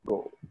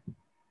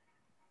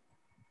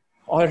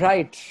All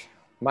right.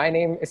 My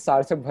name is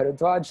Sarthak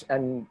Bharadwaj,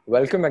 and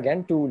welcome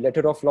again to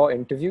Letter of Law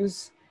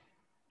Interviews.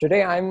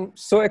 Today, I'm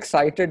so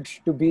excited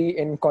to be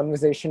in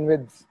conversation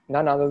with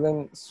none other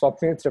than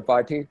Swapnil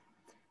Tripathi,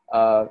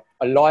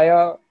 a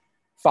lawyer,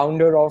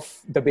 founder of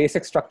the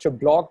Basic Structure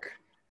blog,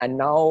 and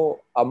now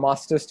a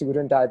master's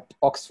student at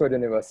Oxford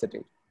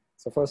University.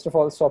 So, first of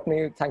all,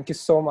 Swapnil, thank you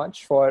so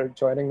much for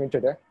joining me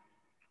today.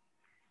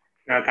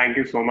 Thank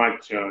you so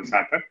much,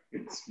 Sarthak.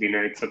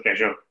 It's a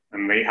pleasure.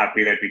 I'm very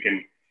happy that we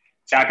can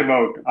chat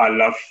about our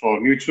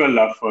mutual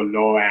love for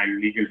law and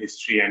legal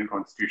history and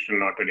constitutional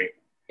law today.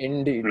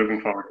 Indeed.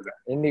 Looking forward to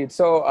that. Indeed.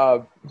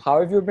 So,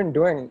 how have you been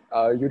doing?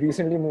 You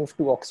recently moved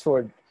to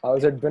Oxford. How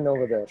has it been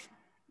over there?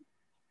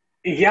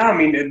 Yeah, I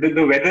mean,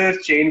 the weather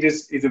change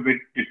is a bit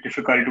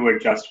difficult to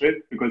adjust with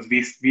because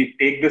we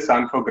take the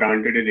sun for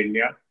granted in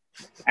India.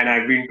 And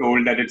I've been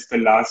told that it's the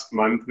last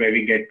month where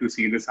we get to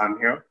see the sun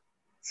here.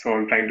 So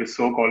I'm trying to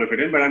soak all of it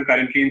in, but I'm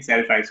currently in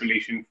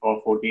self-isolation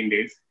for 14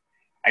 days.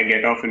 I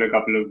get off in a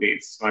couple of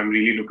days. So I'm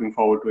really looking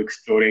forward to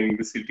exploring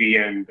the city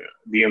and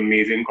the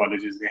amazing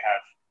colleges they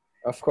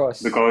have. Of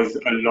course. Because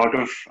a lot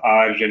of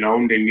our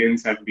renowned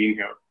Indians have been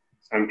here.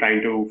 So I'm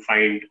trying to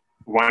find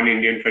one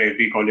Indian for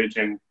every college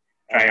and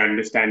try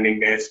understanding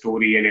their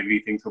story and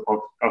everything. So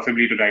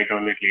possibly to write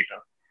on it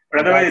later.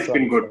 But otherwise, it's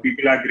been good.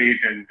 People are great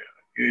and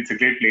it's a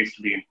great place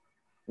to be in.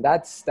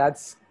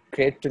 That's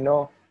great to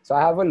know. So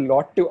I have a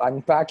lot to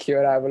unpack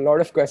here. I have a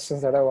lot of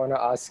questions that I want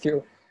to ask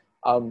you.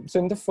 So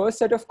in the first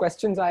set of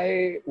questions,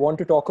 I want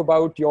to talk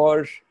about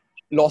your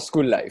law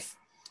school life.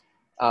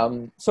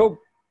 So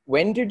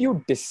when did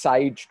you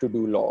decide to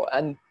do law?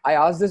 And I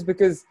ask this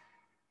because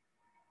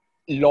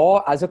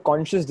law as a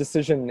conscious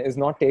decision is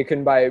not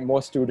taken by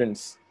most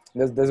students.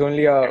 There's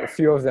only a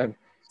few of them.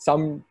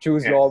 Some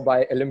choose law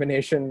by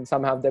elimination.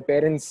 Some have their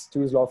parents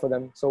choose law for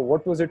them. So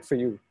what was it for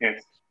you?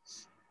 Yes.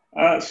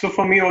 So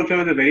for me also, I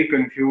was a very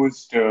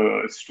confused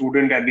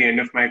student at the end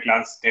of my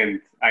class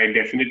 10th. I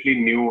definitely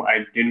knew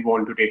I didn't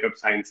want to take up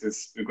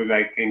sciences because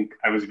I think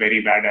I was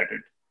very bad at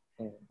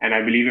it. And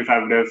I believe if I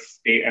would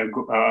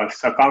have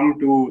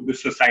succumbed to the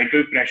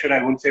societal pressure, I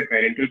wouldn't say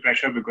parental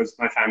pressure because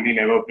my family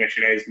never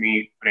pressurized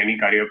me for any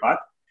career path.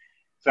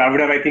 So I would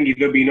have, I think,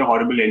 either been a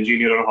horrible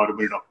engineer or a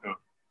horrible doctor.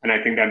 And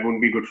I think that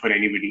wouldn't be good for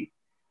anybody.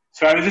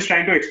 So I was just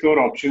trying to explore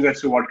options as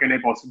to what can I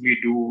possibly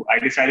do. I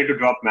decided to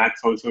drop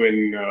maths also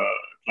in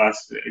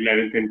class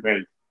 11th and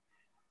 12th.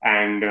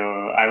 And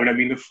I would have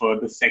been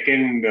the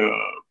second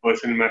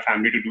person in my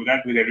family to do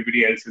that because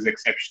everybody else is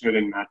exceptional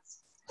in maths.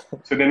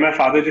 So then my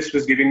father just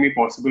was giving me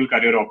possible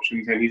career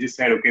options and he just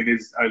said, okay,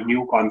 there's a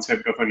new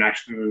concept of a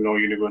national law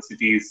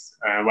universities.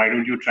 Why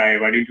don't you try?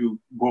 Why don't you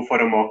go for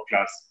a mock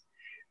class?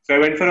 So I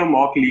went for a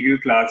mock legal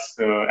class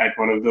at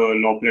one of the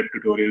law prep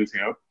tutorials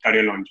here,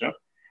 Career Launcher.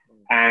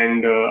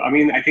 And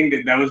I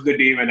think that was the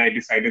day when I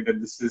decided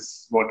that this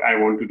is what I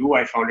want to do.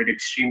 I found it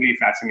extremely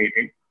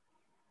fascinating.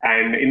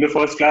 And in the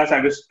first class, I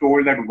was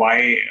told that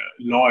why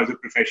law as a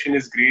profession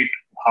is great,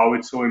 how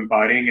it's so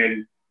empowering.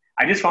 And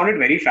I just found it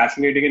very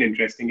fascinating and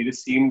interesting. It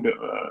just seemed,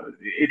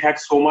 it had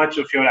so much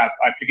of your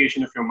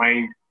application of your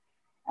mind.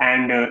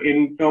 And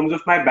in terms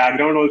of my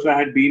background also, I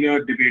had been a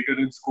debater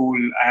in school.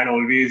 I had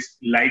always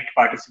liked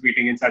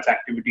participating in such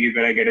activities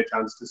where I get a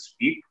chance to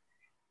speak.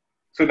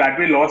 So that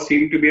way, law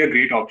seemed to be a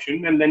great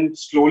option. And then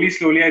slowly,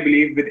 I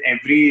believe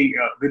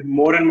with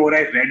more and more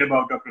I read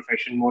about our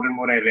profession, more and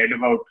more I read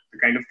about the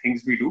kind of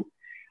things we do,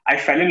 I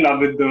fell in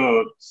love with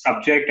the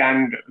subject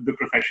and the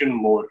profession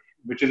more,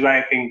 which is why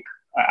I think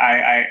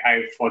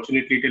I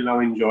fortunately till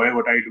now enjoy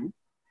what I do.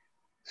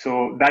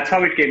 So that's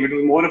how it came. It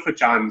was more of a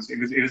chance.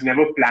 It was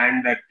never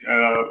planned that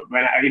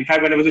in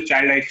fact, when I was a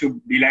child, I used to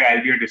be like,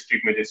 I'll be a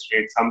district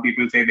magistrate. Some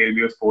people say they'll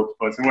be a sports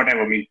person,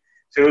 whatever.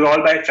 So it was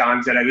all by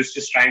chance that I was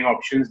just trying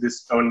options.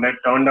 This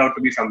turned out to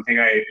be something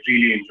I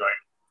really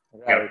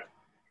enjoyed. Right.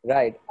 Yeah.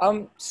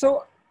 Right.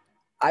 So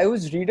I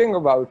was reading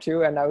about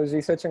you and I was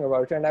researching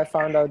about you and I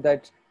found out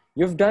that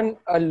you've done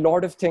a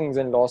lot of things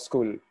in law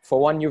school. For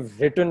one, you've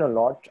written a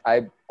lot.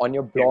 On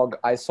your blog,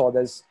 I saw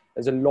there's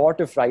a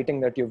lot of writing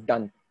that you've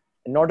done.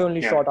 And not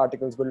only short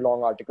articles, but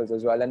long articles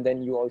as well. And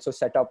then you also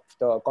set up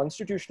the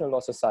Constitutional Law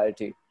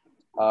Society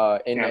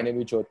in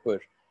NAV Jodhpur.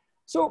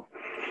 So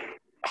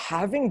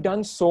having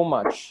done so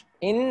much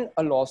in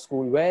a law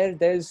school where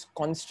there's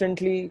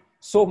constantly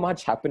so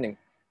much happening,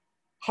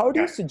 how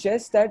do you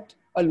suggest that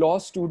a law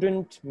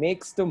student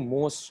makes the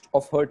most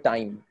of her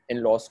time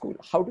in law school?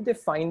 How do they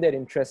find their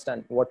interest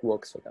and what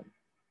works for them?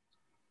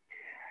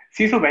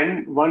 See, so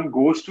when one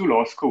goes to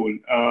law school,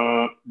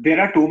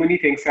 there are too many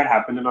things that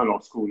happen in a law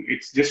school.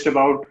 It's just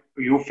about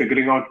you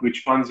figuring out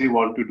which ones you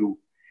want to do.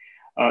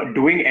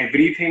 Doing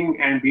everything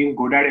and being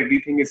good at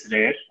everything is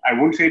rare. I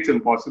won't say it's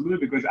impossible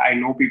because I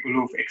know people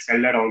who've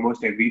excelled at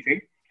almost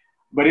everything.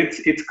 But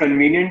it's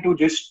convenient to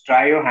just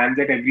try your hands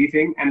at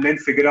everything and then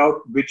figure out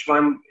which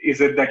one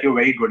is it that you're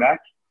very good at.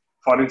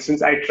 For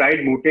instance, I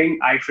tried mooting.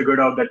 I figured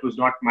out that was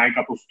not my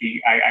cup of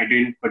tea. I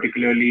didn't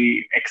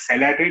particularly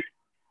excel at it.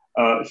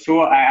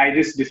 So I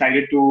just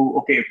decided to,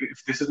 okay,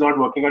 if this is not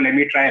working out, let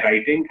me try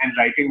writing. And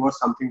writing was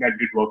something that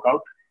did work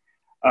out.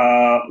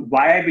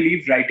 Why I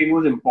believe writing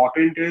was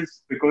important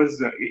is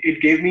because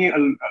it gave me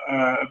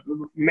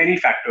many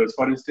factors.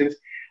 For instance,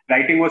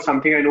 writing was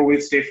something I know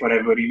will stay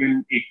forever.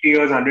 Even 80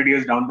 years, 100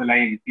 years down the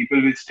line,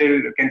 people will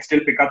still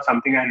pick up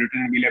something I've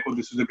written and be like, oh,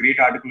 this is a great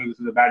article, or this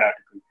is a bad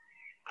article.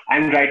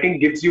 And writing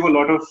gives you a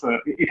lot of,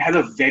 it has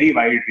a very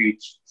wide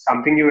reach.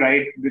 Something you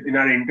write in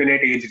our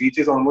internet age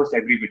reaches almost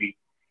everybody.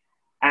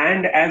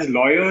 And as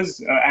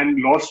lawyers and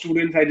law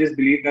students, I just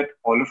believe that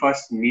all of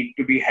us need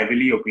to be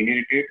heavily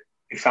opinionated.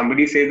 If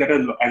somebody says that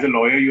as a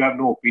lawyer you have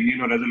no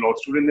opinion, or as a law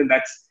student, then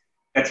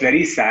that's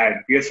very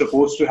sad. We are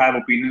supposed to have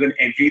opinions on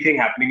everything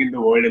happening in the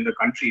world and the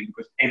country,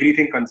 because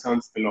everything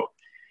concerns the law.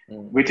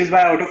 Which is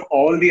why out of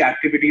all the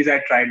activities I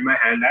tried my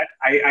hand at,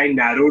 I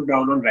narrowed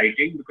down on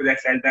writing, because I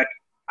felt that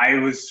I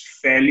was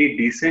fairly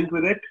decent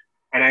with it,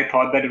 and I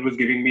thought that it was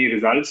giving me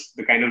results,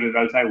 the kind of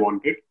results I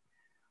wanted.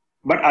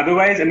 But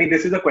otherwise, I mean,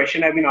 this is a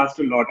question I've been asked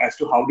a lot as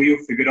to how do you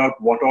figure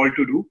out what all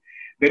to do.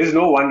 There is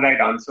no one right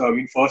answer. I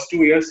mean, first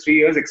 2 years, 3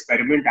 years,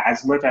 experiment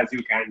as much as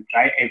you can.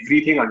 Try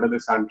everything under the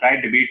sun. Try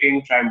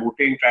debating, try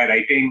mooting, try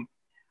writing.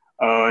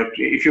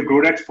 If you're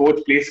good at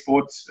sports, play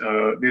sports.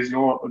 There's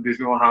no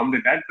harm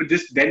with that. But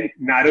just then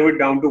narrow it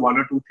down to one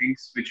or two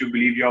things which you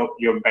believe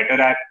you're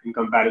better at in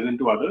comparison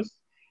to others,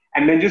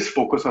 and then just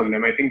focus on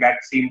them. I think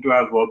that seemed to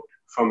have worked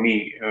for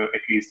me,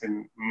 at least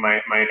in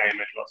my time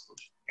at law school.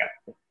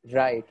 Yeah.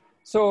 Right.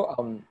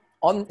 So,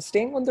 on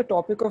staying on the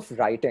topic of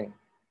writing,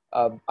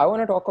 I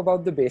want to talk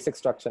about the basic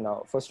structure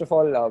now. First of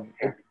all,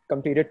 it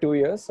completed 2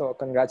 years, so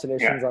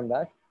congratulations on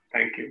that.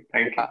 Thank you.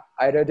 Thank you.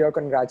 I read your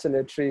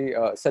congratulatory,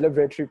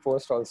 celebratory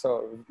post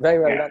also. Very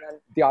well done. And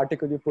the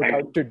article you put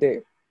out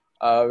today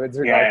with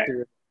regard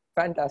to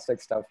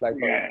fantastic stuff.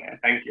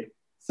 Thank you.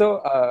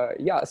 So,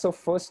 so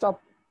first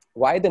up,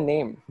 why the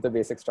name, The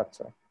Basic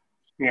Structure?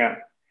 Yeah.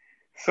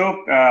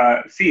 So,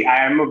 see,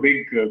 I am a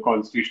big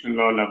constitutional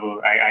law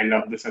lover. I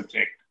love the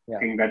subject. I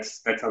think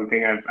that's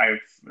something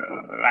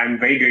I'm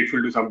very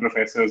grateful to some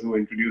professors who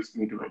introduced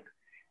me to it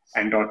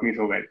and taught me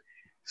so well.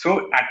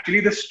 So actually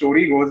the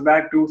story goes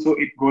back to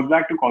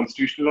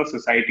Constitutional Law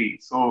Society.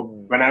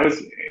 So when I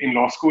was in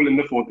law school in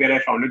the 4th year, I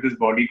founded this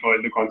body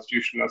called the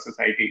Constitutional Law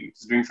Society, which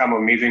is doing some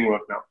amazing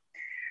work now.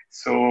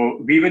 So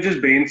we were just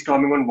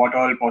brainstorming on what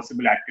all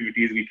possible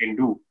activities we can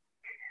do.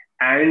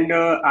 And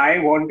I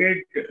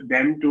wanted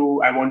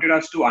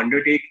us to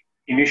undertake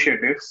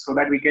initiatives so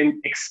that we can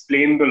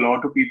explain the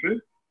law to people.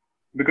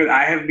 Because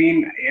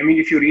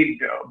if you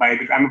read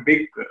biographies, I'm a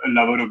big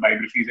lover of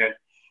biographies, and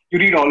you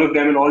read all of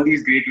them, and all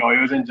these great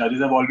lawyers and judges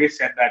have always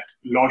said that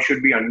law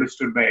should be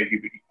understood by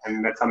everybody.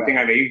 And that's something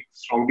I very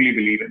strongly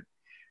believe in.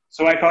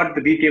 So I thought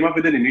that we came up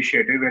with an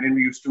initiative wherein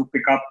we used to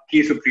pick up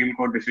key Supreme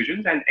Court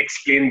decisions and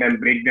explain them,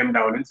 break them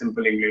down in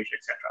simple English,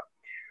 etc.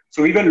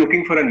 So we were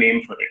looking for a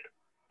name for it.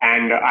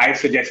 And I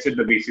suggested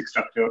The Basic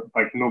Structure,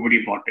 but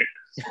nobody bought it.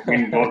 So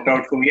it worked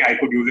out for me. I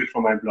could use it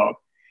for my blog.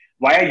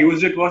 Why I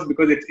used it was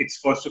because it's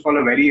first of all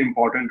a very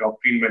important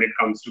doctrine when it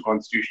comes to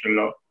constitutional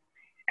law.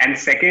 And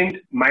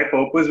second, my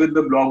purpose with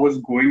the blog was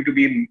going to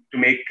be to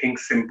make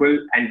things simple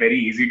and very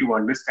easy to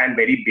understand,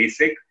 very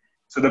basic.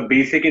 So the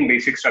basic and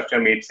basic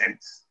structure made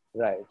sense.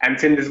 Right. And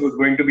since this was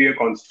going to be a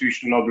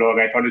constitutional law blog,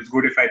 I thought it's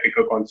good if I pick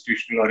a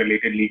constitutional law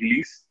related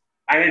legalese.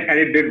 And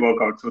it did work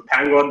out. So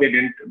thank God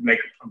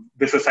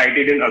the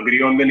society didn't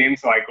agree on the name,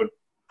 so I could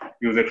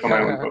use it for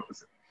my own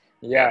purposes.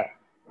 It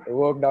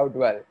worked out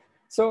well.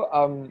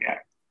 So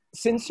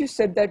since you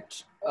said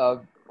that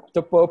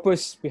the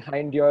purpose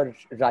behind your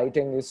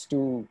writing is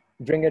to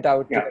bring it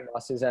out to the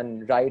masses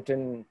and write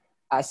in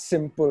as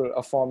simple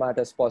a format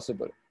as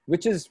possible,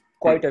 which is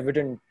quite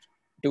evident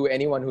to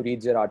anyone who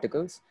reads your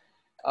articles.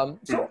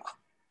 So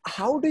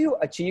how do you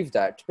achieve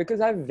that? Because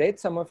I've read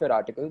some of your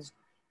articles,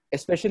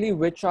 especially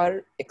which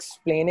are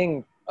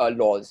explaining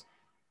laws.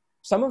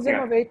 Some of them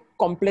are very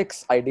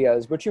complex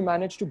ideas, but you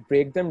manage to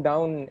break them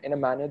down in a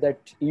manner that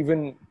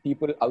even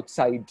people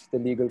outside the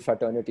legal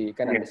fraternity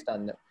can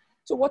understand them.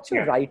 So what's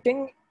your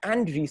writing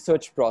and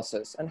research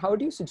process? And how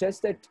do you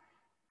suggest that,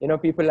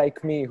 people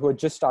like me who are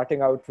just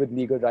starting out with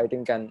legal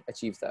writing can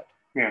achieve that?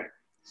 Yeah.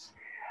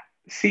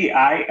 See,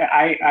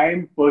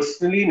 I'm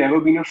personally never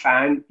been a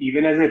fan,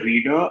 even as a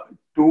reader,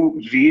 to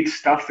read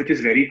stuff which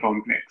is very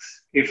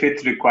complex. If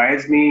it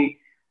requires me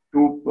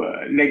to,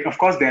 of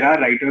course, there are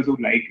writers who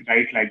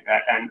write like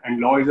that, and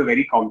law is a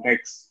very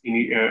complex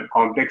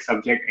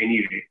subject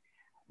anyway.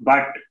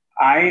 But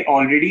I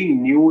already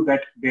knew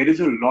that there is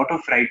a lot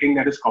of writing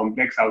that is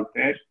complex out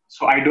there.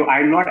 So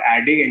I'm not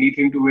adding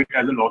anything to it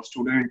as a law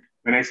student.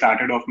 When I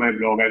started off my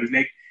blog, I was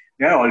like,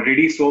 there are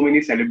already so many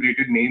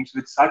celebrated names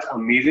with such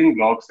amazing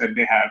blogs that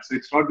they have. So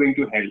it's not going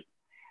to help.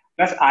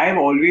 Plus, I have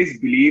always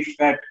believed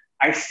that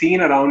I've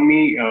seen around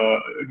me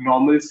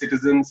normal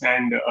citizens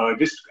and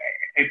just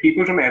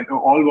people from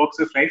all walks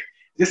of life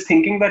just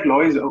thinking that law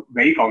is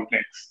very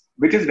complex,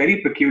 which is very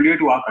peculiar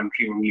to our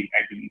country only,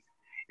 I believe.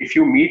 If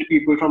you meet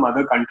people from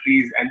other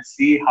countries and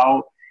see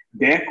how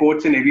their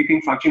courts and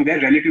everything function,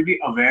 they're relatively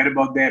aware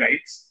about their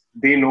rights.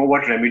 They know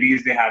what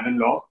remedies they have in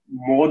law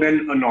more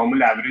than a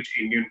normal average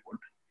Indian would.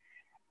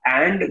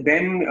 And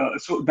then,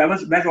 so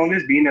that's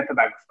always been at the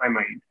back of my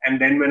mind. And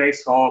then when I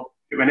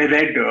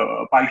read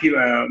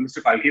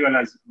Mr.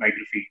 Palkhiwala's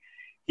biography,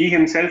 he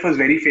himself was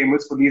very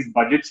famous for these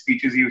budget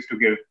speeches he used to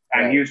give.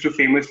 And he Right. used to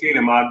famously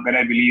remark that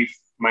I believe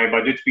my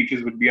budget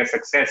speeches would be a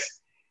success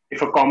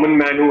if a common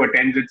man who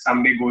attends it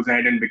someday goes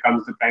ahead and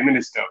becomes the prime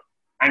minister.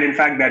 And in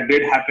fact, that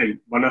did happen.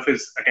 One of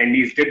his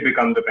attendees did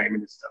become the prime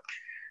minister.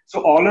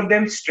 So all of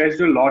them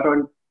stressed a lot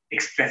on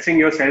expressing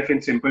yourself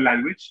in simple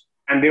language.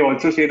 And they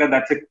also say that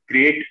that's a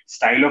great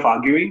style of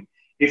arguing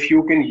if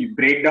you can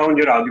break down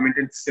your argument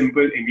in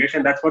simple English.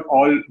 And that's what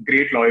all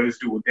great lawyers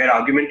do. Their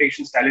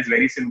argumentation style is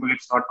very simple,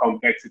 it's not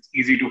complex, it's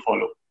easy to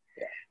follow.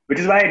 Yeah. Which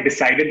is why I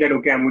decided that,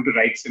 okay, I'm going to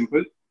write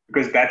simple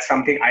because that's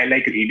something I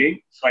like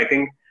reading. So I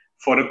think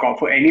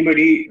for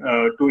anybody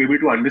to able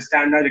to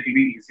understand that, it will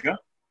be easier.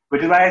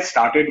 Which is why I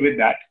started with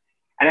that.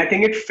 And I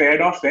think it fared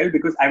off well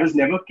because I was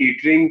never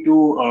catering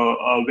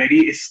to very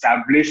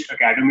established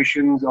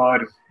academicians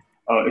or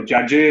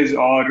judges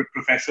or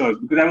professors,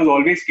 because I was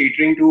always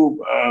catering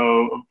to,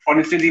 for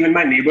instance, even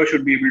my neighbor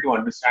should be able to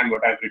understand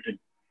what I've written.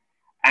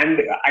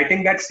 And I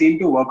think that seemed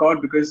to work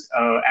out because,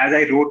 as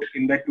I wrote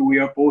in that 2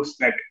 year post,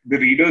 that the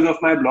readers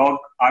of my blog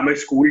are my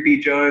school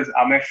teachers,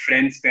 are my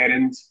friends'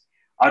 parents,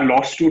 are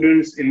law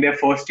students in their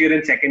first year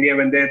and second year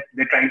when they're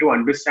trying to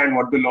understand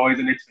what the law is,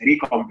 and it's very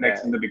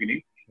complex in Right. the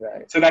beginning.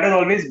 Right. So that has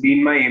always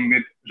been my aim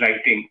with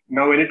writing.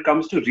 Now, when it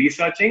comes to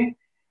researching,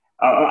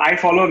 I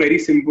follow a very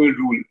simple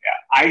rule.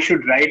 I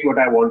should write what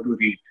I want to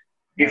read.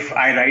 If Uh-huh.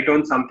 I write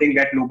on something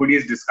that nobody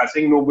is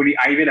discussing,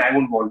 I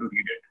won't want to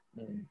read it.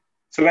 Mm.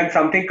 So when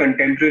something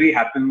contemporary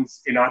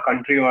happens in our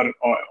country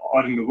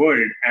or in the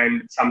world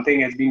and something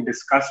has been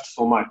discussed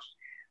so much,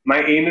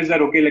 my aim is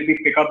that, okay, let me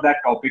pick up that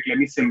topic, let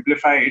me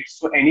simplify it.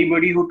 So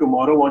anybody who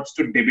tomorrow wants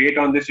to debate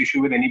on this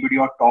issue with anybody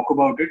or talk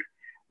about it,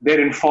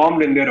 they're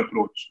informed in their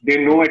approach.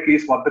 They know at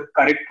least what the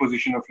correct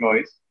position of law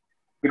is.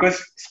 Because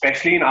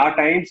especially in our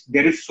times,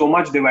 there is so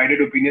much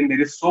divided opinion, there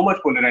is so much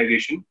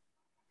polarization.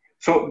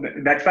 So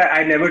that's why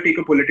I never take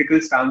a political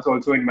stance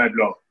also in my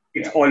blog.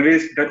 It's Yeah.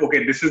 always that,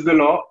 okay, this is the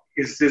law.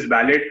 Is this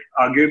valid,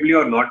 arguably,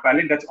 or not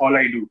valid? That's all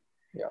I do.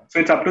 Yeah. So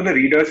it's up to the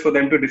readers for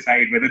them to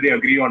decide whether they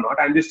agree or not.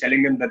 I'm just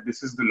telling them that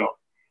this is the law.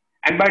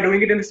 And by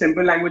doing it in a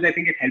simple language, I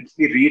think it helps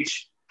me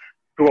reach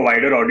to a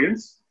wider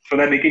audience so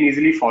that they can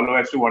easily follow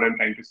as to what I'm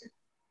trying to say.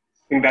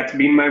 I think that's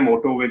been my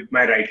motto with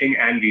my writing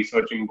and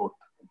researching both.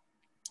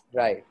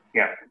 Right.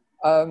 Yeah.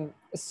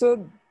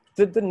 So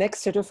the next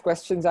set of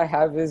questions I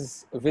have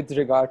is with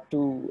regard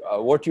to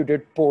what you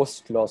did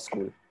post law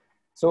school.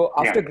 So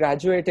after Yeah.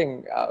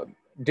 graduating,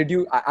 did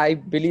you? I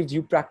believe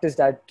you practiced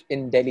that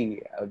in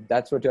Delhi.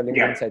 That's what your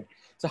LinkedIn Yeah. said.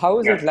 So how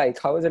was it Yeah. like?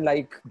 How was it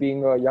like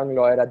being a young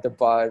lawyer at the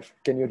bar?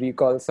 Can you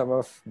recall some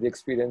of the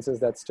experiences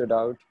that stood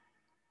out?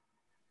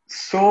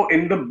 So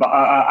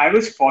I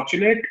was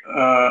fortunate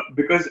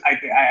because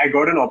I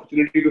got an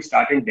opportunity to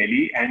start in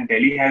Delhi, and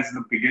Delhi has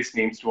the biggest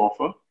names to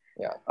offer.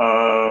 Yeah.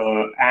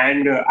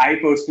 And I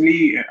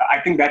personally, I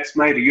think that's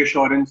my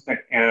reassurance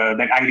that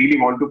I really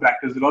want to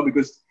practice the law,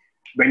 because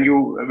when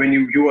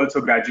you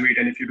also graduate,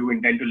 and if you do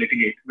intend to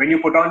litigate, when you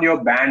put on your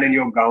band and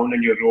your gown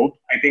and your robe,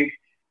 I think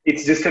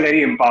it's just a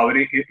very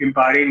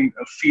empowering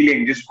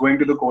feeling, just going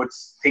to the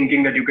courts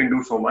thinking that you can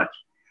do so much.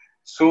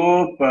 So,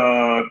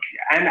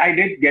 and I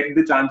did get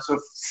the chance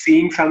of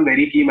seeing some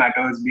very key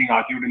matters being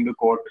argued in the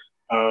court,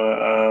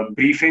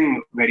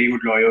 briefing very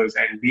good lawyers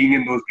and being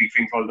in those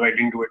briefings, although I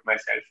didn't do it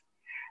myself.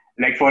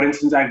 Like, for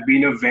instance, I've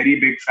been a very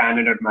big fan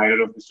and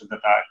admirer of Mr.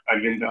 Datar,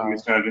 Wow.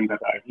 Mr. Arvind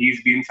Datar.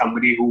 He's been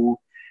somebody who,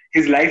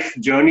 his life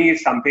journey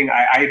is something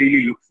I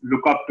really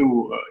look up to,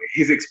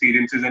 his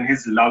experiences and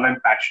his love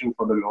and passion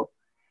for the law.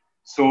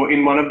 So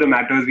in one of the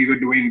matters we were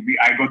doing,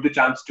 I got the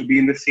chance to be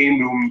in the same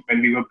room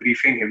when we were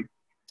briefing him.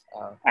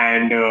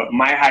 And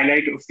my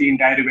highlight of the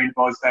entire event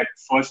was that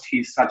first,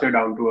 he's such a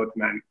down to earth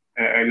man.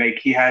 Like,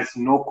 he has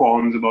no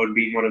qualms about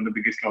being one of the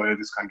biggest lawyers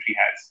this country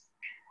has.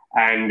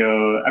 And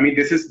I mean,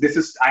 this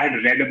is I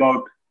had read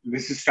about,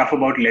 this is stuff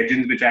about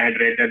legends which I had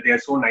read, that they are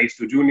so nice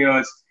to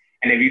juniors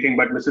and everything.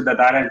 But Mr.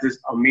 Datar has this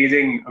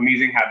amazing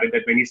habit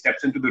that when he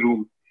steps into the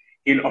room,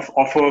 he'll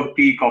offer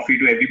tea, coffee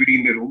to everybody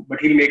in the room, but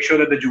he'll make sure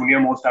that the junior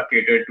most are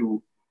catered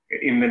to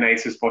in the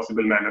nicest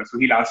possible manner. So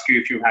he'll ask you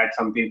if you had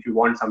something, if you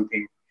want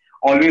something.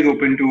 Always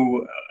open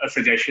to a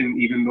suggestion,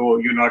 even though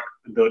you're not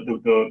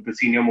the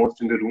senior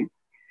most in the room.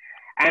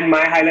 And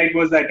my highlight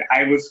was that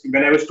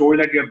when I was told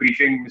that we are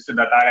briefing Mr.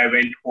 Datar, I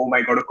went home,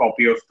 I got a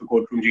copy of the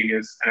Courtroom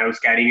Genius, and I was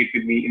carrying it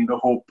with me in the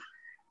hope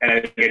that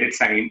I'll get it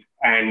signed.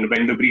 And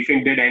when the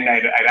briefing did end, I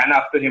ran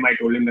after him. I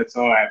told him that,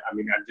 sir, I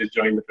mean, I've just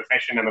joined the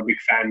profession. I'm a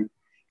big fan.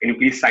 Can you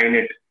please sign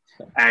it?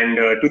 And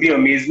to the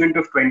amazement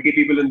of 20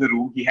 people in the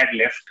room, he had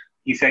left.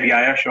 He said,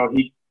 yeah, yeah, sure.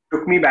 He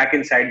took me back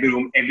inside the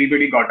room.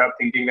 Everybody got up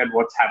thinking that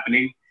what's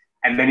happening.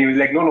 And then he was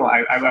like, no,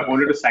 I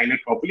wanted to sign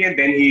it properly. And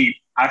then he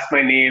asked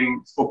my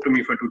name, spoke to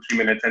me for 2-3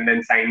 minutes, and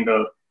then signed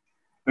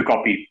the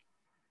copy.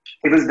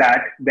 It was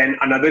that. Then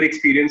another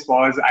experience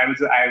was,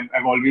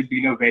 I've always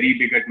been a very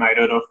big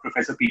admirer of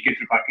Professor P.K.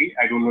 Tripathi.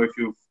 I don't know if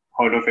you've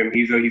heard of him.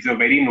 He's a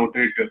very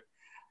noted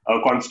a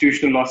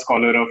constitutional law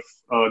scholar of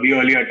the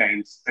earlier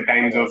times, the All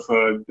times of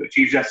right.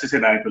 Chief Justice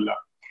Hidayatullah.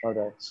 All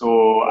right.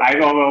 So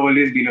I've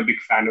always been a big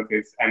fan of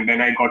his. And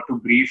then I got to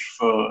brief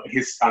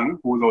his son,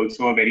 who's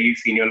also a very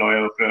senior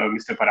lawyer,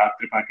 Mr. Parag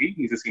Tripathi.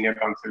 He's a senior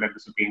counsel at the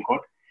Supreme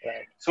Court.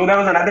 Right. So that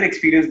was another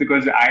experience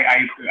because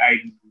I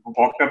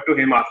walked up to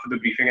him after the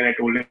briefing and I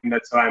told him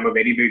that, so I'm a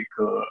very big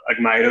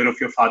admirer of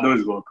your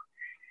father's work.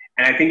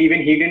 And I think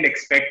even he didn't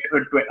expect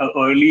a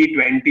early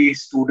 20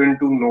 student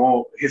to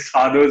know his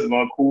father's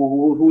work,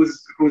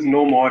 who's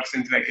no more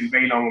since like a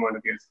very long amount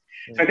of years.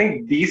 So I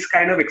think these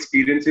kind of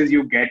experiences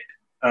you get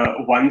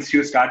once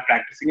you start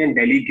practicing, and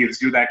Delhi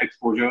gives you that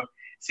exposure.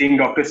 Seeing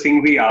Dr.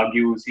 Singhvi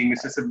argue, seeing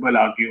Mr. Sibbal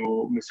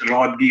argue, Mr.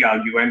 Rohatgi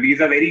argue, and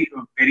these are very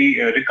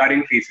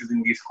recurring faces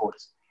in these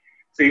courts.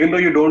 So even though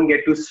you don't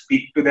get to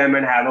speak to them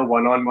and have a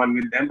one-on-one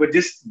with them, but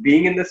just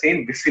being in the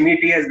same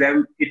vicinity as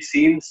them, it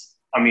seems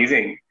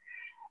amazing.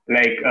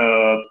 Like,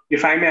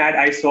 if I may add,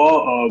 I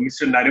saw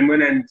Mr.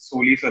 Nariman and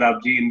Soli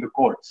Sorabji in the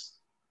courts.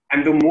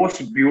 And the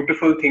most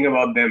beautiful thing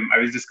about them, I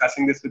was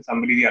discussing this with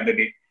somebody the other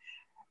day,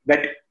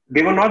 that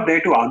they were not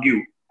there to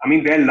argue. I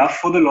mean, their love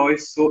for the law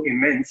is so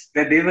immense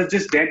that they were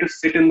just there to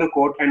sit in the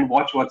court and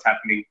watch what's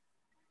happening.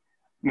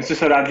 Mr.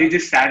 Sorabji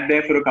just sat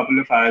there for a couple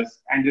of hours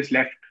and just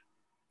left.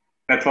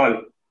 That's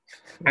all.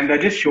 And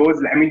that just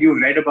shows, I mean, you've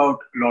read about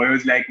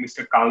lawyers like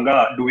Mr.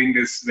 Kanga doing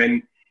this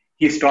when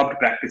he stopped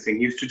practicing.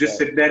 He used to just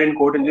sit there in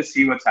court and just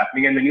see what's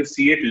happening. And when you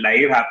see it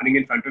live happening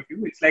in front of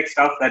you, it's like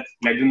stuff that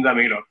legends are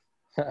made of.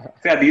 So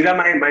yeah, these are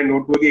my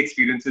noteworthy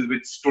experiences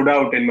which stood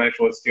out in my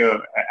first year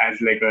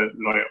as like a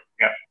lawyer.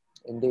 Yeah.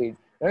 Indeed.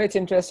 No, it's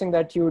interesting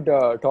that you'd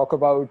talk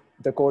about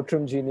the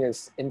courtroom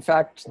genius. In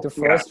fact, the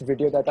first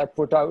video that I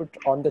put out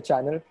on the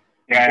channel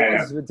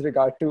was with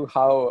regard to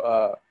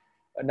how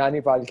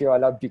Nani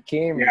Palkhiwala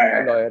became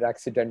a lawyer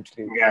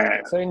accidentally.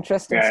 So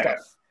interesting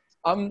stuff.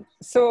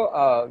 So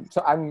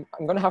I'm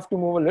going to have to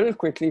move a little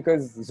quickly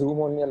because Zoom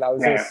only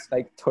allows us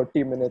like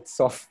 30 minutes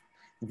of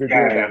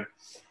video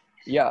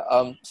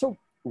time. So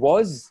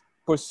was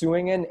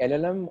pursuing an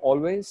LLM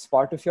always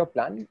part of your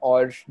plan,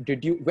 or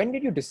when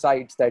did you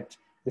decide that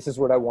this is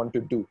what I want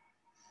to do?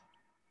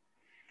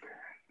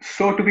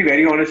 So to be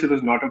very honest, it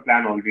was not a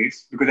plan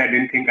always because I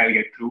didn't think I'll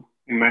get through.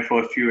 In my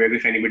first few years,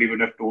 if anybody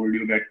would have told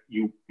you that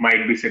you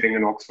might be sitting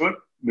in Oxford,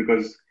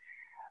 because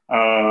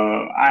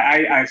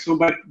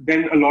but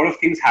then a lot of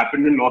things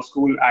happened in law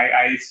school.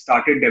 I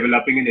started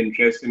developing an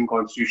interest in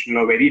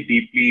constitutional law very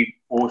deeply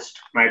post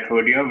my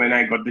third year when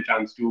I got the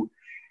chance to,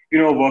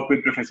 work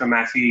with Professor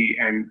Massey,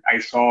 and I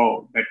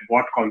saw that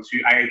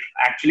I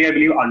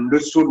believe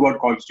understood what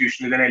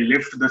constitution is, and I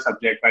lived the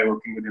subject by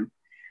working with him.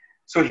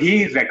 So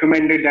he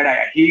recommended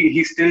that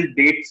he still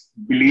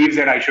believes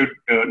that I should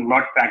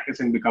not practice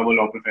and become a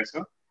law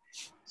professor.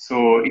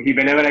 So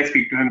whenever I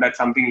speak to him, that's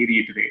something he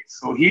reiterates.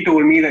 So he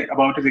told me that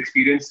about his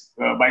experience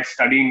by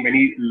studying when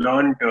he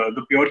learned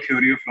the pure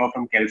theory of law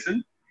from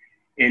Kelsen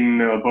in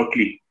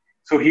Berkeley.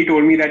 So he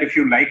told me that if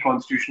you like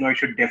constitution law, you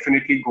should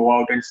definitely go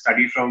out and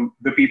study from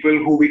the people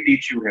who we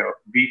teach you here.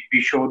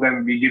 We show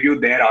them, we give you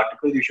their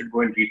articles, you should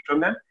go and read from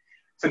them.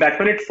 So that's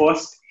when it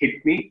first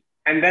hit me.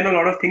 And then a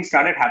lot of things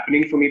started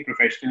happening for me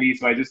professionally.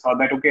 So I just thought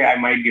that, okay, I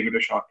might give it a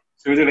shot.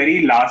 So it was a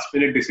very last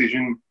minute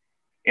decision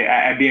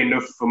at the end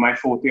of my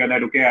fourth year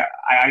that, okay,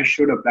 I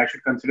should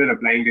consider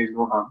applying. There's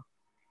no harm.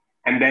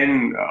 And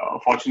then,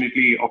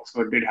 fortunately,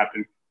 Oxford did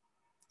happen.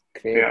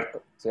 Great.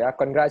 So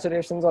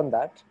congratulations on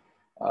that.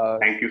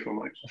 Thank you so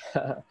much.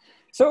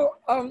 So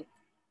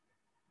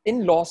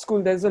in law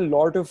school, there's a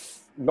lot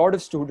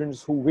of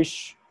students who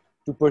wish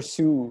to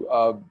pursue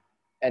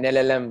an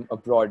LLM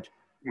abroad.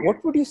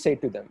 What would you say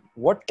to them?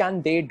 What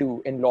can they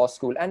do in law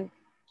school, and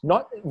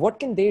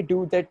what can they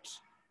do that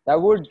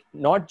would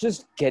not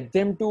just get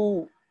them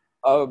to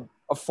a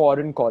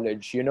foreign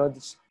college?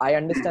 I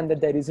understand that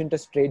there isn't a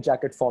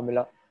straitjacket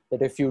formula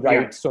that if you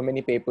write so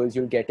many papers,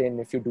 you'll get in.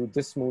 If you do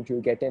this smooth,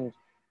 you'll get in.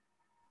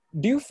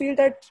 Do you feel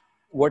that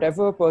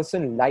whatever a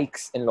person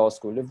likes in law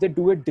school, if they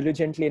do it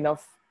diligently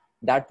enough,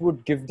 that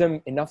would give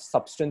them enough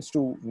substance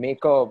to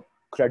make a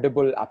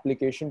credible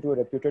application to a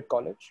reputed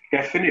college?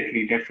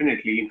 Definitely.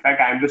 In fact,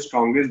 I'm the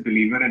strongest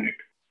believer in it.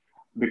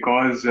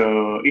 Because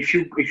if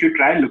you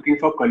try looking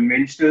for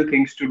conventional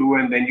things to do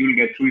and then you'll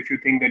get through, if you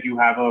think that you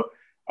have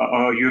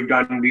you've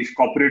done these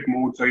corporate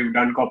moves or you've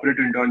done corporate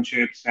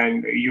internships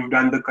and you've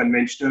done the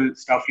conventional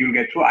stuff, you'll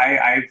get through.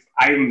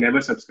 I've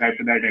never subscribed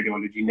to that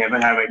ideology.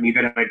 Neither have I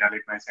done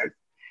it myself.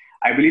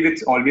 I believe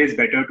it's always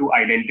better to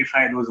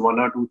identify those one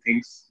or two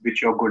things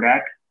which you're good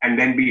at and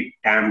then be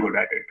damn good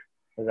at it.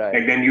 Right.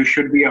 Like then you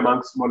should be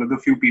amongst one of the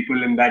few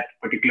people in that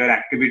particular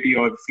activity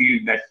or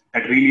field that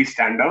really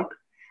stand out.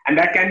 And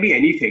that can be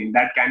anything.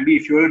 That can be,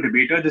 if you're a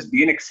debater, just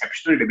be an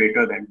exceptional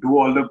debater then. Do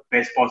all the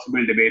best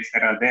possible debates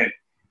that are there.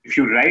 If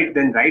you write,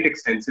 then write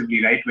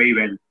extensively, write very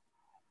well.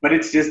 But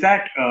it's just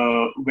that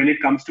when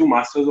it comes to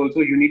masters also,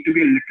 you need to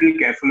be a little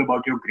careful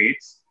about your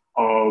grades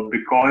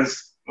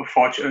because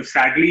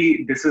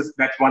sadly,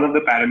 that's one of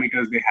the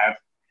parameters they have,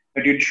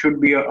 that it should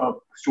be a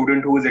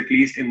student who is at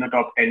least in the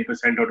top 10%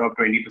 or top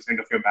 20%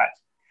 of your batch.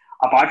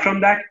 Apart from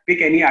that,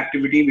 pick any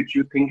activity which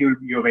you think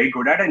you're very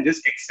good at and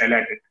just excel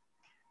at it.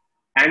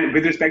 And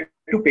with respect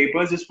to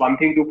papers, just one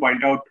thing to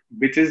point out,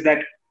 which is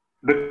that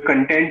the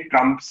content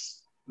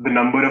trumps the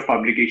number of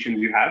publications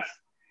you have.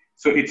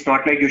 So it's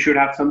not like you should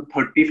have some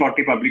 30,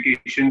 40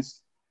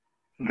 publications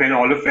when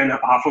all of them,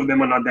 half of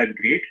them are not that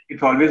great.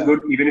 It's always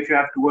good, even if you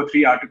have 2 or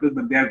 3 articles,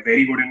 but they are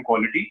very good in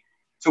quality.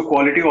 So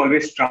quality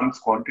always trumps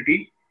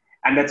quantity.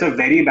 And that's a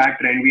very bad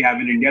trend we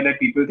have in India, that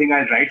people think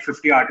I'll write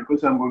 50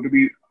 articles, so I'm going to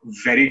be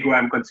very good.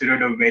 I'm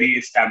considered a very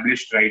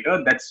established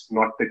writer. That's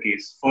not the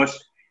case.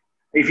 First,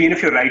 even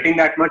if you're writing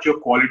that much, your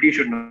quality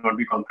should not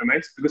be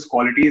compromised, because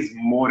quality is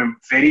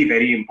very,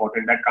 very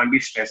important. That can't be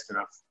stressed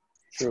enough.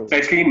 True.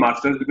 Especially in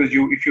masters, because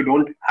if you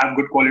don't have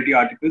good quality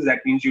articles,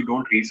 that means you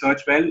don't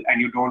research well and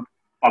you don't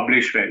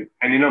publish well.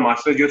 And in a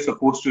master's, you're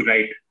supposed to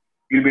write.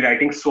 You'll be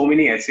writing so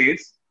many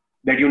essays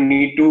that you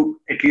need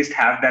to at least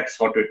have that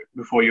sorted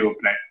before you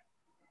apply.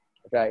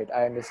 Right,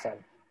 I understand.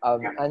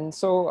 And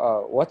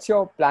so, what's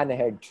your plan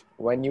ahead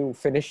when you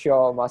finish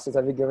your master's?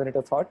 Have you given it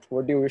a thought?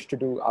 What do you wish to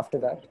do after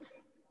that?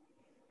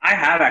 I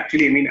have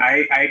actually. I mean,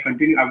 I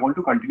want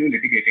to continue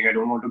litigating. I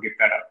don't want to give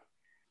that up,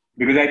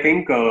 because I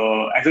think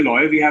as a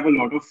lawyer, we have a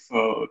lot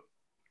of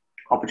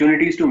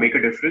opportunities to make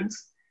a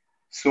difference.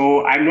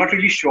 So I'm not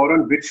really sure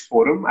on which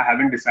forum. I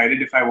haven't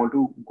decided if I want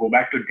to go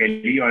back to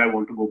Delhi or I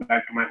want to go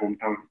back to my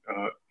hometown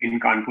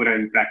in Kanpur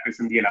and practice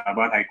in the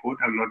Allahabad High Court.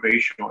 I'm not very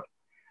sure.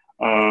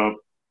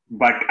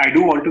 But I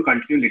do want to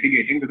continue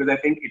litigating, because I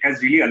think it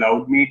has really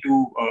allowed me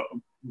to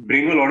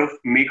make a lot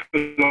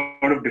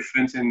of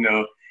difference in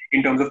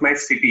terms of my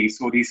city.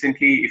 So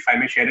recently, if I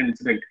may share an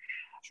incident,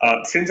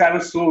 since I'm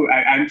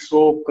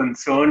so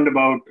concerned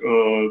about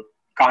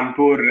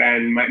Kanpur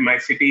and my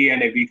city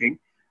and everything.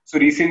 So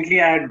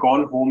recently I had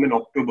gone home in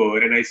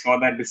October, and I saw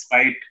that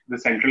despite the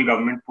central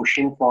government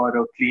pushing for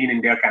a Clean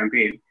India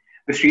campaign,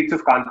 the streets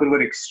of Kanpur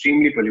were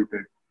extremely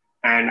polluted.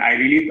 And I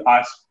really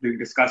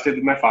discussed it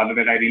with my father,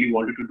 that I really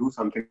wanted to do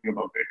something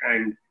about it.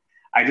 And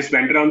I just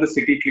went around the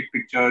city, clicked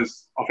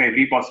pictures of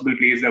every possible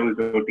place that was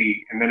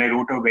dirty. And then I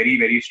wrote a very,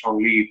 very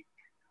strongly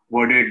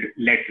worded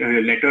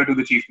letter to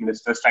the chief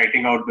minister,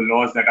 citing out the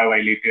laws that are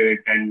violated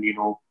and,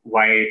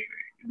 why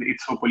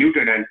it's so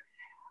polluted. And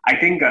I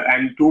think,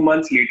 and 2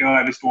 months later,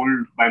 I was told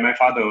by my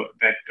father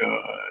that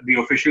the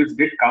officials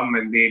did come,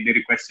 and they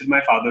requested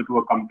my father to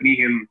accompany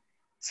him,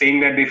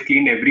 saying that they've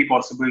cleaned every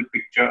possible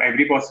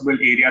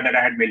area that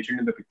I had mentioned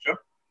in the picture.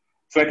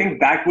 So I think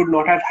that would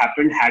not have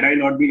happened had I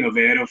not been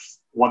aware of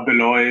what the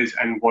law is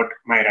and what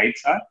my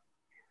rights are.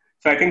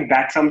 So I think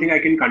that's something I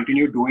can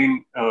continue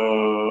doing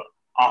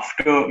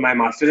after my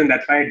master's, and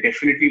that's why I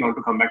definitely want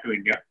to come back to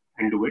India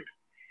and do it.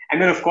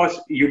 And then, of course,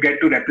 you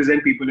get to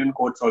represent people in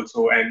courts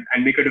also and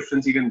make a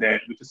difference even there,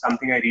 which is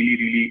something I really,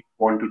 really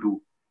want to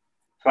do.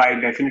 So I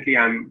definitely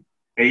am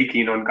very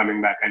keen on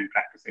coming back and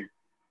practicing.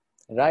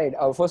 Right.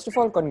 First of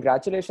all,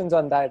 congratulations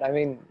on that. I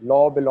mean,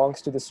 law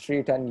belongs to the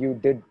street, and you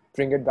did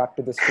bring it back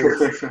to the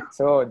streets.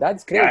 So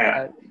that's great.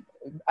 Yeah.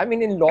 I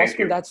mean, in law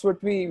school, that's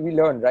what we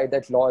learn, right?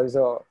 That law is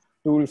a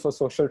tool for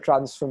social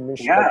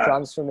transformation.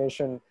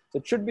 So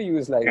it should be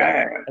used like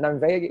that. Yeah. And I'm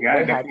very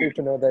happy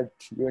to know that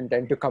you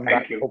intend to come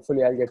back.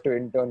 Hopefully, I'll get to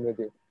intern with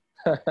you.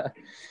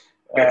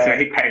 That's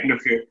very kind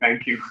of you.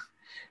 Thank you.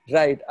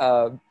 Right.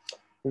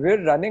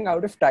 We're running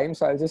out of time,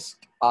 so I'll just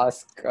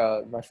ask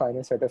my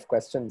final set of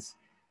questions.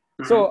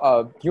 Mm-hmm.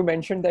 So you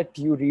mentioned that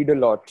you read a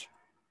lot.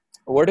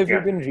 What have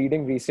you been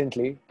reading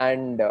recently?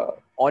 And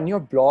on your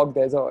blog,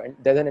 there's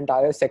an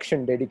entire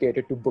section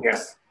dedicated to books.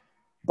 Yeah.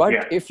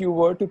 But if you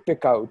were to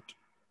pick out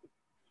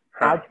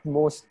at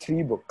most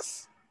 3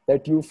 books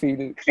that you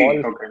feel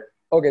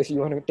okay, so you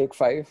want to take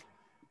 5?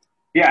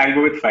 Yeah, I'll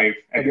go with 5.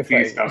 I think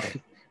 3 stuff.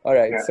 All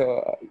right.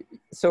 Yeah.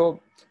 So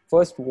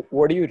first,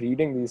 what are you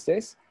reading these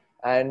days?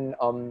 And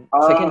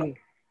second,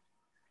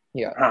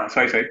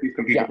 sorry. Please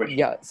complete the question.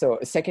 Yeah. So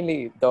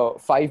secondly, the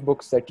 5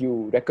 books that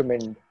you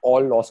recommend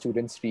all law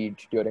students read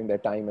during their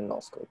time in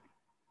law school.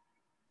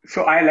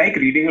 So I like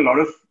reading a lot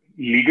of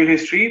legal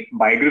history,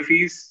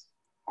 biographies,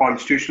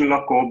 constitutional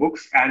law core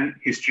books, and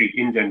history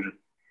in general.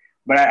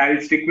 But I'll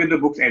stick with the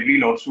books every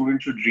law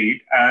student should read.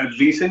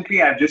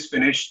 Recently, I've just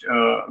finished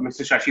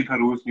Mr. Shashi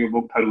Tharoor's new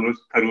book,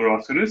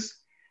 Tharoorosauros,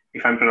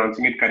 if I'm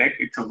pronouncing it correct.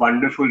 It's a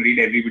wonderful read.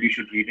 Everybody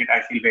should read it.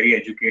 I feel very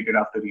educated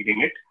after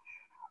reading it.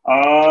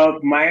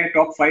 My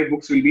top 5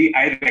 books will be,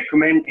 I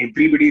recommend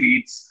everybody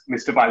reads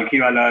Mr.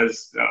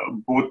 Palkhiwala's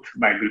both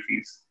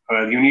biographies.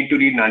 You need to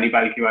read Nani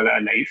Palkhiwala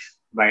Alive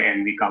by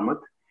N.V.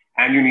 Kamath,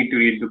 and you need to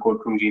read The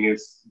Courtroom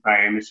Genius by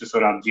Mr.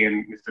 Sorabji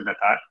and Mr.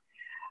 Datar.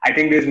 I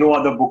think there's no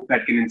other book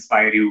that can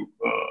inspire you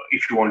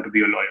if you want to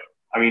be a lawyer.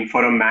 I mean,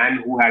 for a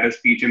man who had a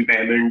speech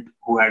impairment,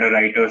 who had a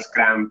writer's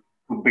cramp,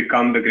 to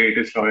become the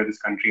greatest lawyer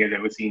this country has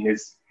ever seen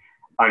is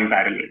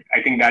unparalleled.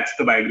 I think that's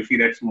the biography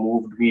that's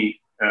moved me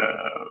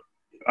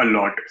a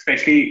lot,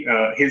 especially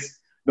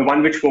the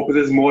one which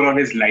focuses more on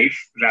his life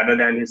rather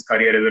than his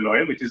career as a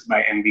lawyer, which is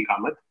by N.V.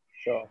 Kamath.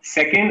 Sure.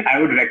 Second, I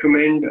would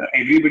recommend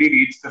everybody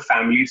reads The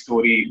Family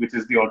Story, which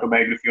is the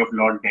autobiography of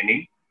Lord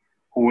Denning,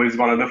 who is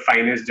one of the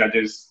finest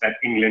judges that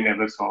England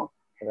ever saw.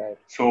 Right.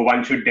 So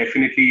one should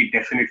definitely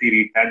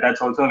read that.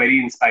 That's also a very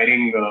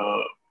inspiring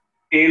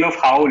tale of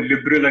how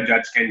liberal a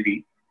judge can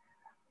be.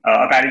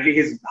 Apparently,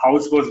 his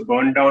house was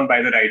burned down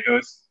by the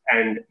writers,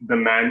 and the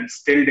man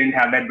still didn't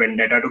have that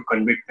vendetta to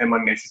convict them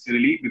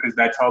unnecessarily, because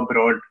that's how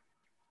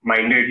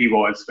broad-minded he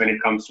was when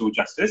it comes to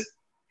justice.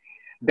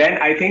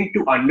 Then I think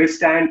to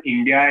understand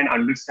India and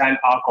understand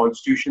our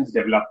constitution's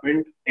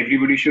development,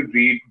 everybody should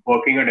read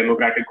Working a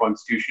Democratic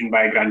Constitution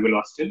by Granville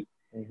Austin.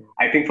 Mm-hmm.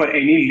 I think for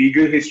any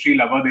legal history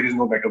lover, there is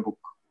no better book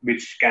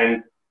which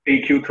can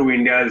take you through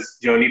India's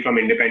journey from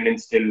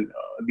independence till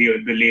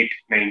the late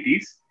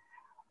 90s.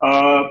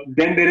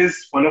 Then there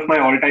is one of my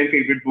all-time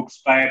favorite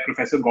books by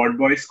Professor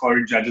Godboys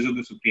called Judges of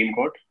the Supreme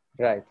Court.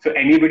 Right. So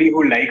anybody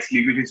who likes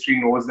legal history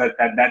knows that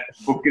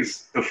book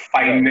is the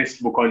finest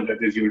Right. book on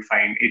judges you will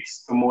find.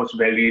 It's the most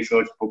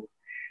well-researched book.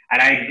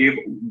 And I give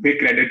big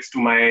credits to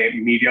my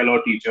media law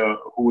teacher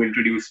who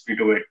introduced me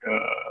to it,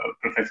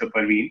 Professor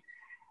Parveen.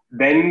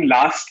 Then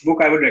last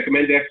book I would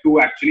recommend, there are two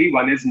actually.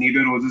 One is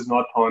Neither Roses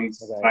Nor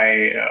Thorns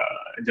Right.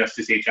 by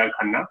Justice H.R.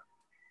 Khanna.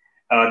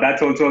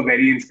 That's also a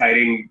very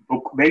inspiring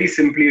book, very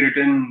simply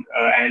written,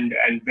 and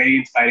very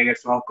inspiring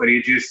as to how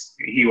courageous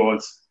he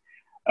was.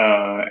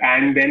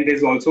 And then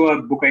there's also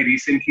a book I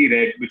recently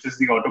read, which is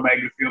the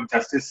autobiography of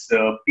Justice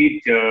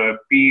P.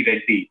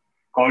 Reddy,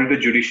 called The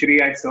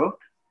Judiciary I Served.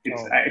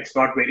 It's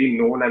not very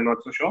known, I'm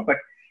not so sure, but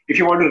if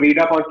you want to read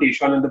up on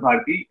Keshavananda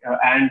Bharati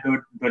and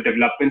the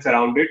developments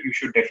around it, you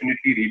should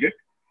definitely read it.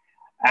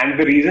 And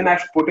the reason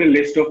I've put a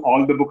list of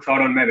all the books out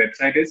on my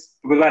website is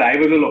because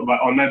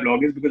on my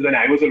blog is because when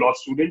I was a law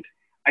student,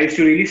 I used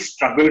to really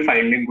struggle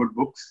finding good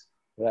books.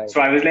 Right.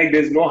 So I was like,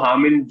 there's no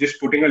harm in just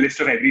putting a list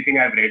of everything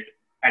I've read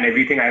and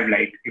everything I've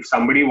liked. If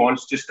somebody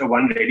wants just a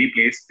one ready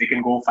place, they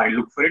can go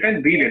look for it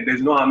and read it.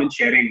 There's no harm in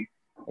sharing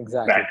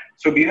Exactly. that.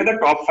 So these are the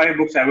top 5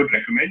 books I would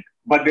recommend.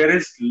 But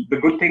the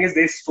good thing is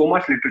there's so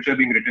much literature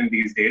being written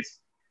these days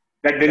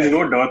that there is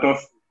no dearth of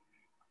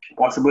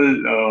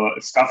possible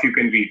stuff you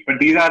can read. But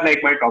these are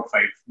like my top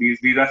 5.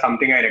 These are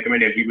something I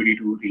recommend everybody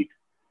to read.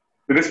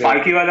 Because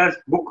Falkiwala's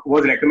book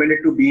was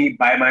recommended to me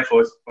by my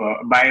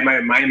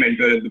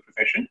mentor in the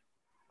profession.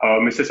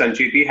 Mr.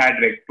 Sancheti had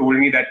told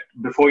me that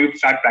before you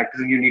start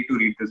practicing, you need to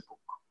read this book.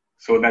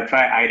 So that's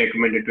why I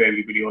recommend it to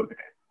everybody all the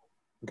time.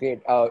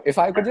 Great. If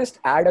I could just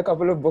add a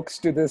couple of books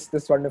to this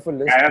wonderful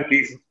list. Yeah,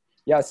 please.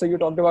 Yeah, so you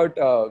talked about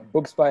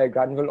books by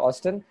Granville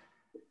Austin.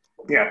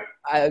 Yeah.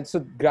 So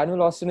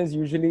Granville Austin is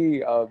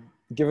usually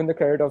given the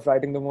credit of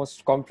writing the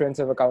most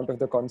comprehensive account of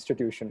the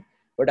Constitution.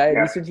 But I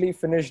recently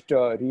finished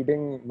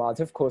reading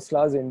Madhav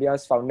Khosla's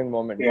India's Founding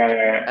Moment.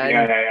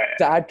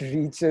 That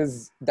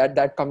reaches,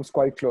 that comes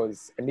quite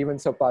close and even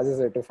surpasses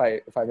it, if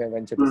I may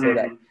venture to say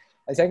that.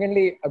 And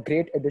secondly, a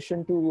great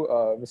addition to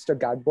Mr.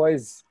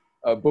 Gadboy's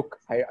book.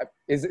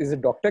 Is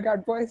it Dr.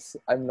 Gadboy's?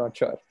 I'm not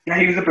sure. Yeah,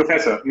 he was a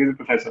professor.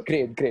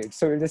 Great.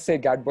 So we'll just say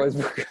Gadboy's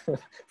book,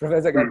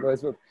 Professor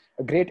Gadboy's book.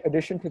 A great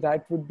addition to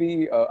that would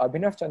be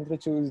Abhinav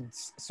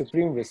Chandrachud's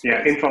Supreme Whispers.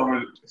 Yeah,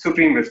 informal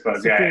Supreme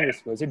Whispers.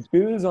 Whispers. It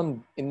builds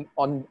on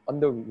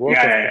the work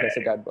of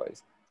Professor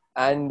Gadboy's.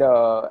 And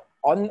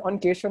on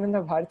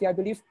Keshavananda Bharati, I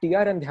believe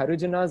T.R. and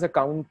Dhyarujana's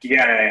account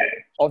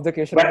of the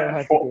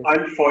Keshavananda Bharati case.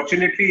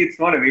 Unfortunately, it's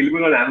not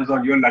available on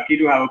Amazon. You're lucky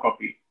to have a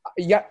copy.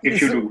 Yeah,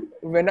 if you do.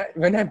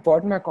 When I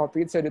bought my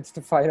copy, it said it's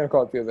the final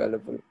copy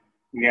available.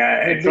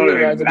 Yeah, it's not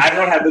available. I've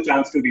not had the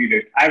chance to read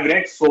it. I've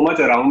read so much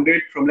around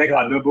it from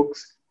other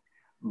books,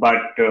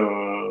 but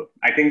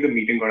I think the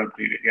meeting got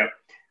upgraded. Yeah,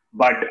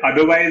 but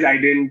otherwise,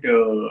 don't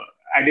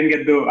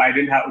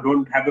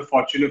have the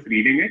fortune of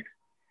reading it.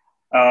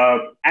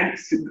 And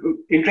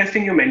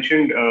interesting, you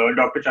mentioned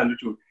Dr.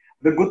 Chandrachud.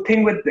 The good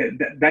thing with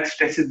that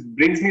stresses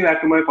brings me back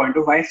to my point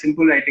of why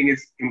simple writing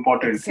is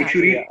important. Exactly, if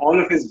you read all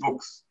of his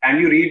books and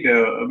you read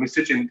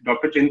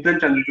Dr. Chintan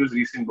Chandrachud's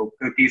recent book,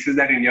 The Cases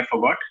That India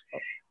Forgot,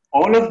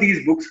 all of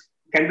these books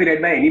can be read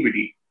by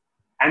anybody.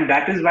 And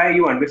that is why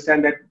you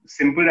understand that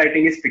simple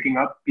writing is picking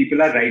up.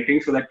 People are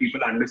writing so that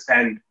people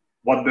understand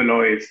what the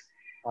law is.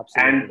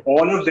 Absolutely. And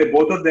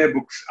both of their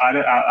books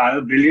are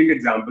a brilliant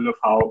example of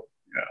how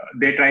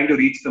they're trying to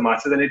reach the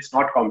masses, and it's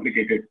not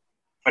complicated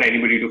for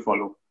anybody to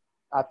follow.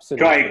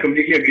 Absolutely. So I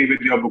completely agree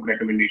with your book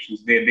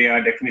recommendations. They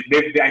are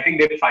definitely. I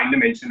think they find the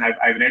mention.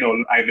 I've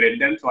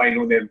read them, so I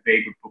know they're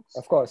very good books.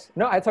 Of course.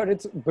 No, I thought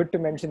it's good to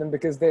mention them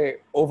because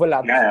they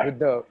overlap with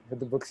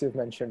the books you've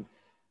mentioned.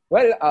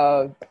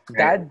 Well,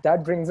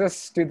 that brings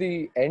us to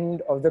the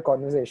end of the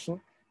conversation.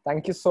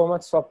 Thank you so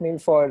much,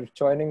 Swapnil, for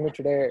joining me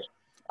today.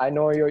 I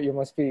know you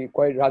must be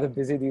quite rather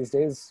busy these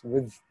days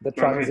with the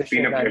transition. It's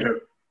been a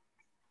pleasure.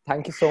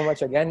 Thank you so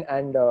much again,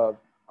 and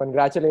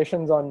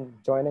congratulations on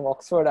joining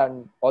Oxford,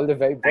 and all the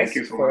very best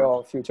for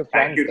your future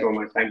plans.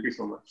 Thank you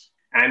so much.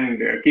 And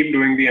keep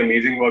doing the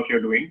amazing work you're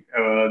doing.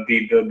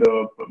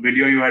 The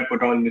video you had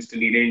put on Mr.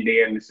 Nilesh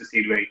Day and Mr.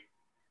 Seedway,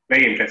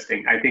 very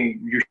interesting. I think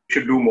you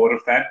should do more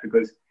of that,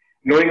 because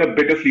knowing a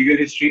bit of legal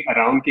history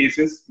around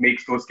cases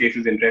makes those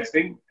cases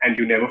interesting, and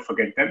you never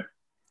forget them.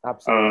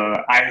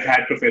 Absolutely. I've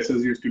had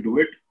professors who used to do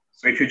it.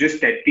 So if you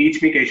just teach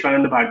me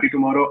Keshwananda Bharti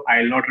tomorrow,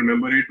 I'll not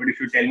remember it. But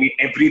if you tell me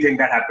everything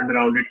that happened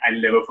around it,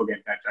 I'll never forget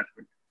that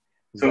judgment.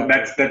 So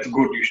Exactly. that's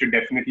good. You should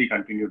definitely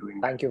continue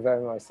doing that. Thank you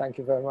very much. Thank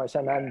you very much.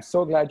 And I'm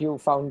so glad you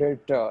found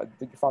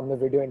the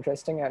video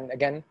interesting. And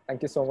again,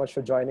 thank you so much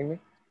for joining me.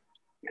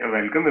 You're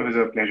welcome. It was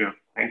a pleasure.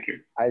 Thank you.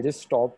 I'll just stop